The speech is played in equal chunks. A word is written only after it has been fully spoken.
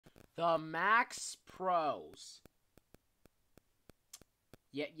The Max Pros.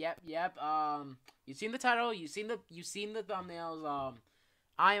 Yep. You've seen the title. You've seen the thumbnails.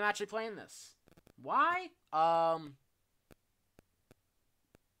 I am actually playing this. Why?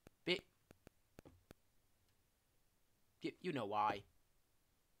 You know why.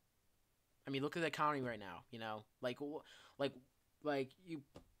 I mean, look at the economy right now. You know, like,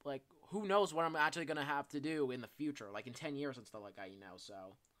 who knows what I'm actually gonna have to do in the future, like in 10 years and stuff like that. You know,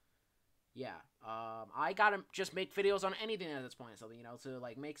 so yeah. I gotta just make videos on anything at this point, so you know, to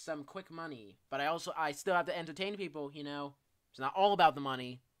like make some quick money. But I still have to entertain people. You know, it's not all about the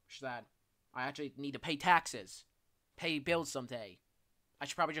money. It's that I actually need to pay taxes, pay bills someday. I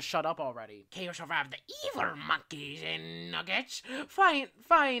should probably just shut up already. Chaos survive the evil monkeys and nuggets. Find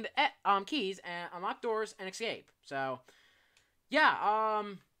keys and unlock doors and escape. So,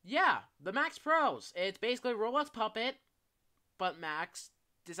 yeah, the Max Pros. It's basically Roblox Puppet, but Max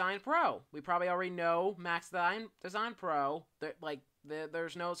Design Pro. We probably already know Max Design Pro.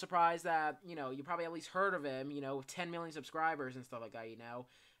 There's no surprise that, you know, you probably at least heard of him, you know, with 10 million subscribers and stuff like that, you know.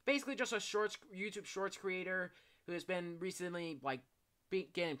 Basically just a YouTube Shorts creator who has been recently, like,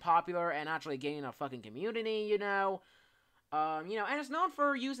 getting popular and actually gaining a fucking community, you know. You know, and it's known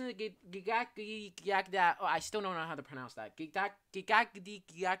for using the I still don't know how to pronounce that. You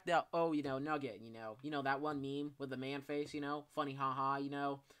know, nugget, you know. You know, that one meme with the man face, you know. Funny haha, you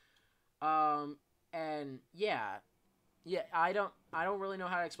know. And yeah, I don't really know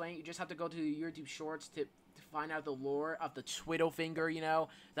how to explain it. You just have to go to YouTube Shorts to find out the lore of the Twiddle Finger, you know,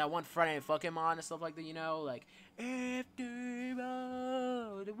 that one Friday Night Pokemon and stuff like that, you know, like, after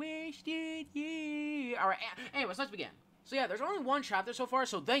all the wasted year. Alright, anyways, let's begin. So yeah, there's only one chapter so far,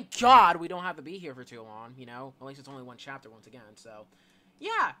 so thank God we don't have to be here for too long, you know, at least it's only one chapter once again, so,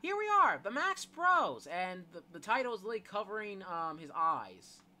 yeah, here we are, the Max Pros, and the title is literally covering, his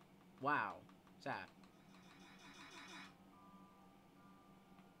eyes. Wow, sad.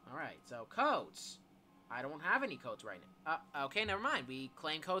 Alright, so codes. I don't have any codes right now. Okay, never mind. We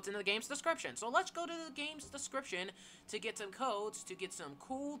claim codes in the game's description. So let's go to the game's description to get some codes, to get some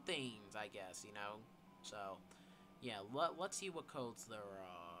cool things, I guess, you know? So, yeah, let's see what codes there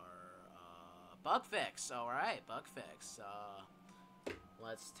are. Bug fix. Alright, bug fix.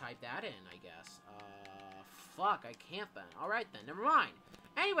 Let's type that in, I guess. Fuck, I can't then. Alright then, never mind.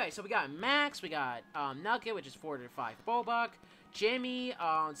 Anyway, so we got Max, we got, Nugget, which is 405 Bulbuck. Jimmy,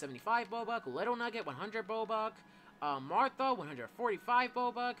 75 Bulbuck. Little Nugget, 100 Bulbuck. Martha, 145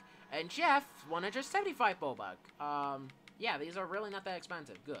 Bulbuck. And Jeff, 175 Bulbuck. Yeah, these are really not that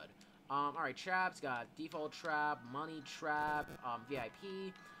expensive. Good. Alright, traps. Got default trap, money trap,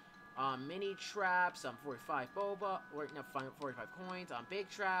 VIP. Mini traps, 45 Bulbuck. Or, no, 45 coins. Big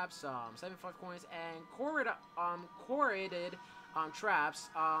traps, 75 coins. And correlated traps,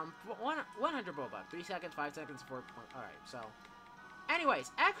 100 Bulbuck. 3 seconds, 5 seconds, 4 points. Alright, so.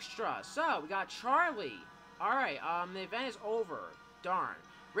 Anyways, extra. So, we got Charlie. Alright, the event is over. Darn.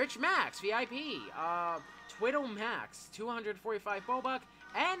 Rich Max, VIP. Twiddle Max, 245 Bulbuck.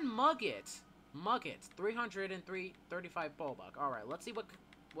 And Mugget, 335 Bulbuck. Alright, let's see what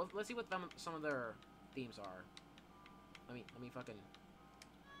some of their themes are. Let me fucking...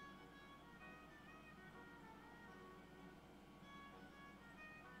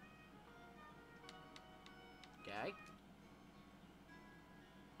 Okay.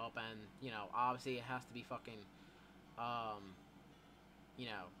 Up and, you know, obviously it has to be fucking, you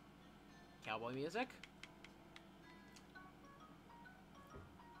know, cowboy music.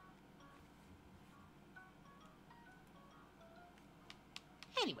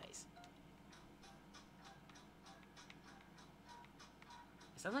 Anyways.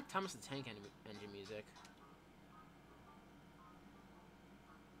 It sounds like Thomas the Tank Engine music.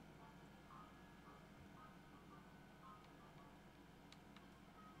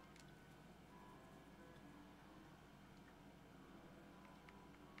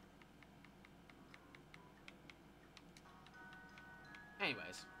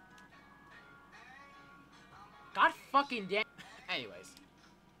 Anyways. God fucking damn. Anyways.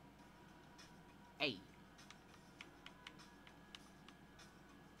 Hey.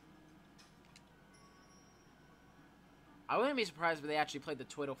 I wouldn't be surprised if they actually played the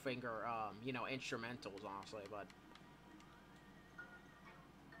Twiddle Finger, you know, instrumentals, honestly, but...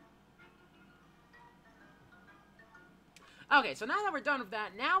 Okay, so now that we're done with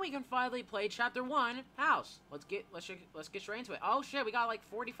that, now we can finally play Chapter 1, House. Let's get straight into it. Oh shit, we got like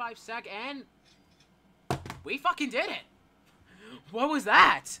 45 seconds, and... we fucking did it! What was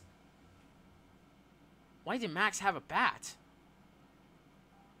that? Why did Max have a bat?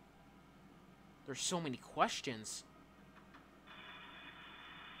 There's so many questions.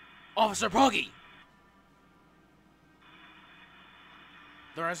 Officer Puggy!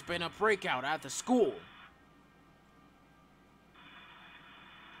 There has been a breakout at the school.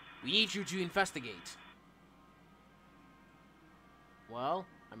 We need you to investigate. Well,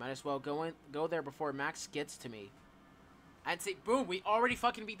 I might as well go there before Max gets to me. And see, boom, we already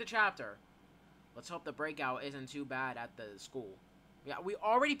fucking beat the chapter. Let's hope the breakout isn't too bad at the school. Yeah, we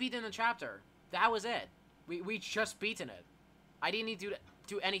already beaten the chapter. That was it. We just beaten it. I didn't need to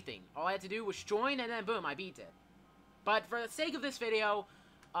do anything. All I had to do was join, and then boom, I beat it. But for the sake of this video,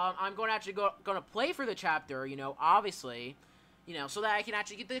 I'm going to actually gonna play for the chapter, you know, obviously, you know, so that I can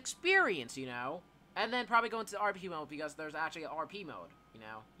actually get the experience, you know, and then probably go into the RP mode, because there's actually an RP mode, you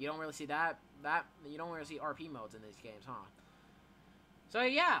know. You don't really see you don't really see RP modes in these games, huh? So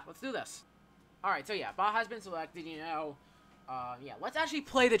yeah, let's do this. Alright, so yeah, bot has been selected, you know. Yeah, let's actually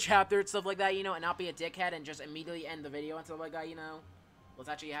play the chapter and stuff like that, you know, and not be a dickhead and just immediately end the video and stuff like that, you know. Let's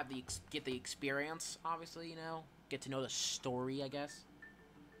actually have get the experience, obviously, you know. Get to know the story, I guess.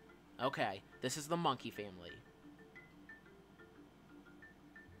 Okay, this is the monkey family.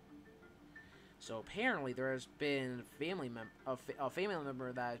 So apparently there has been a family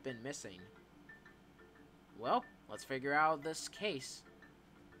member that has been missing. Well, let's figure out this case.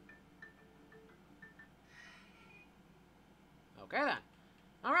 Okay then.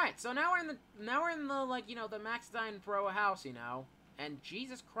 All right, so now we're in the like, you know, the Max Dine Pro house, you know, and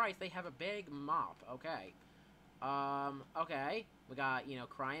Jesus Christ, they have a big mop. Okay. Okay. We got, you know,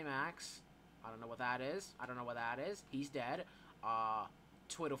 Crying Max. I don't know what that is. I don't know what that is. He's dead.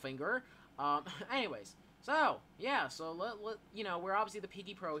 Twiddlefinger. Anyways. So, yeah, so you know, we're obviously the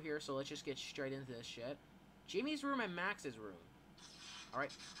Piggy Pro here, so let's just get straight into this shit. Jimmy's room and Max's room.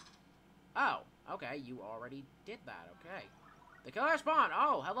 Alright. Oh, okay, you already did that, okay. The killer spawned.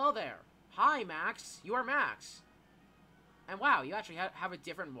 Oh, hello there. Hi, Max. You are Max. And wow, you actually have a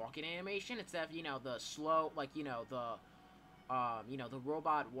different walking animation instead of, you know, the slow, like, you know, the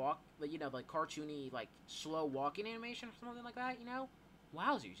robot walk, you know, like cartoony, like slow walking animation or something like that, you know?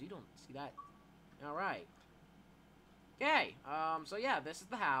 Wowzers, you don't see that. Alright. Okay, so yeah, this is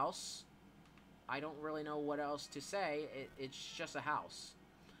the house. I don't really know what else to say. It's just a house.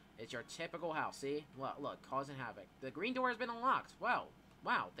 It's your typical house, see? Look, causing havoc. The green door has been unlocked. Wow,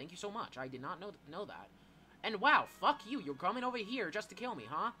 thank you so much. I did not know that. And wow, fuck you. You're coming over here just to kill me,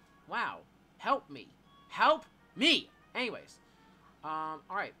 huh? Wow. Help me. Help me! Anyways.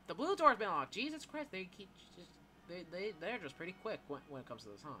 Alright. The blue door has been unlocked. Jesus Christ, they keep just... They're just pretty quick when it comes to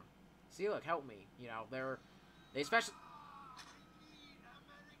this, huh? See, look, help me. You know, they especially...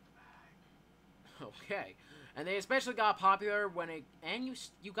 Okay. And they especially got popular when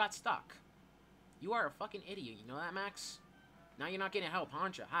you got stuck. You are a fucking idiot, you know that, Max? Now you're not getting help,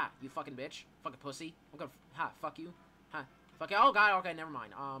 aren't you? Ha, you fucking bitch. Fucking pussy. I'm gonna, ha, fuck you. Ha, fuck you. Oh, God, okay, never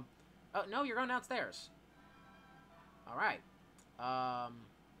mind. Oh, no, you're going downstairs. Alright. Wow.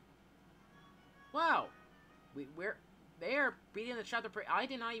 They are beating the chapter. I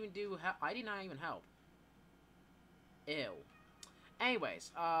did not even help. Ew.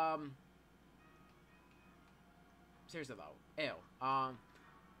 Anyways, seriously though, ew.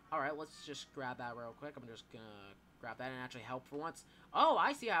 Alright, let's just grab that real quick. I'm just gonna grab that and actually help for once. Oh,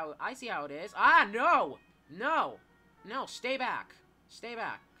 I see how it is. Ah, no! No! No, stay back. Stay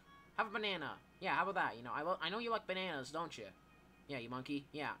back. Have a banana. Yeah, how about that? You know, I know you like bananas, don't you? Yeah, you monkey.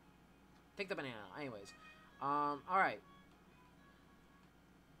 Yeah. Take the banana. Anyways. Alright.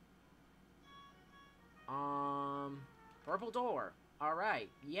 Purple door. Alright.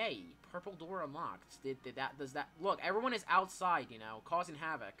 Yay. Purple door unlocked. Does that... Look, everyone is outside, you know, causing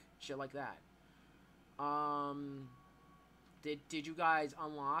havoc. Shit like that. Did you guys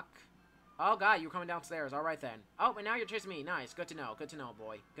unlock? Oh, God, you're coming downstairs. Alright, then. Oh, and now you're chasing me. Nice. Good to know. Good to know,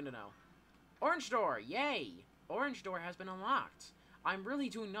 boy. Good to know. Orange door. Yay. Orange door has been unlocked. I'm really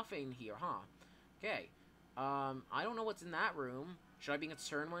doing nothing here, huh? Okay. I don't know what's in that room. Should I be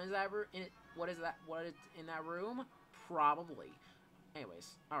concerned what is that room? What is in that room? Probably.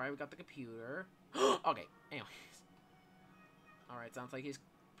 Anyways. Alright, we got the computer. Okay. Anyways. Alright, sounds like he's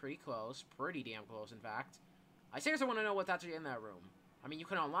pretty close. Pretty damn close, in fact. I seriously want to know what's actually in that room. I mean, you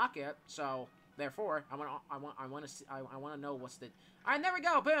can unlock it, so therefore, I want to know what's the... Alright, there we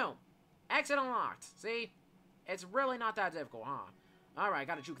go. Boom. Exit unlocked. See? It's really not that difficult, huh? Alright,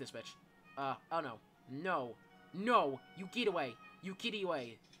 gotta juke this bitch. Oh no. No. No. You get away. You kitty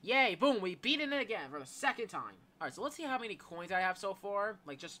away. Yay, boom, we beat it again for the second time. Alright, so let's see how many coins I have so far.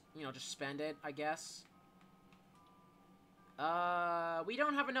 Like, just, you know, just spend it, I guess. We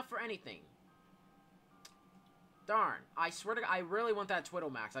don't have enough for anything. Darn. I swear to God, I really want that Twiddle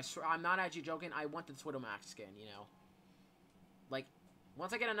Max. I swear, I'm not actually joking. I want the Twiddle Max skin, you know. Like,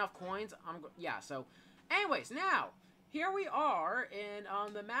 Once I get enough coins, yeah, so... Anyways, now, here we are in,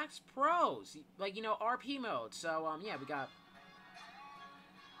 the Max Pros. Like, you know, RP mode. So, yeah, we got...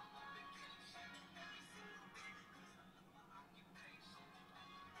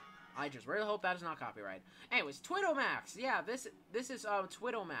 I just really hope that is not copyright. Anyways, Twiddle Max. Yeah, this is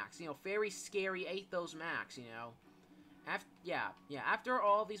Twiddle Max. You know, very scary Athos Max. You know, yeah. After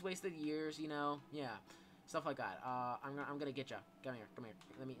all these wasted years, you know, yeah, stuff like that. I'm gonna get ya. Come here.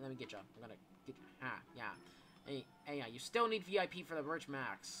 Let me get ya. I'm gonna get. Yeah. Hey, yeah. You still need VIP for the Rich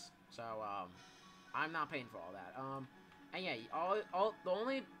Max. So I'm not paying for all that. And yeah, all the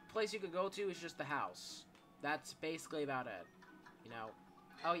only place you could go to is just the house. That's basically about it. You know.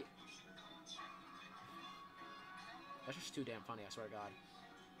 Oh, yeah. That's just too damn funny, I swear to God.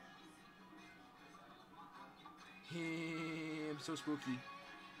 I'm so spooky.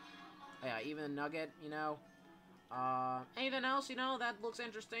 Yeah, even the Nugget, you know. Anything else, you know, that looks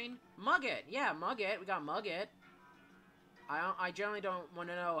interesting? Mugget! Yeah, Mugget. We got Mugget. I generally don't want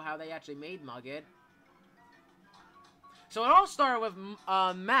to know how they actually made Mugget. So it all started with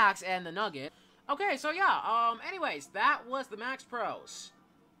Max and the Nugget. Okay, so yeah, anyways, that was the Max Pros.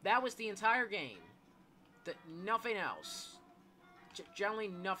 That was the entire game. Nothing else. Generally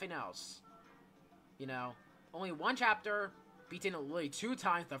nothing else. You know, only one chapter, beaten it literally 2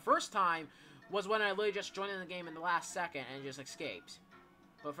 times. The first time was when I literally just joined in the game in the last second and just escaped.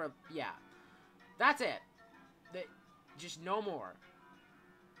 But yeah. That's it. Just no more.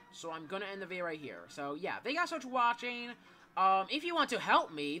 So I'm gonna end the video right here. So yeah, thank you guys so much for watching. If you want to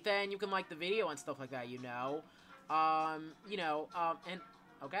help me, then you can like the video and stuff like that, you know. And...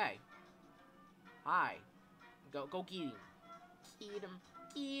 Okay. Hi. Go get him.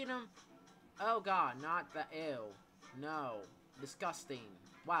 Get him. Oh god, not the ew. No. Disgusting.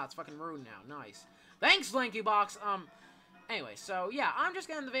 Wow, it's fucking rude now. Nice. Thanks, Blanky Box. Anyway, so yeah, I'm just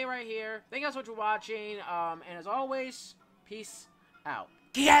gonna end the video right here. Thank you guys so much for watching. And as always, peace out.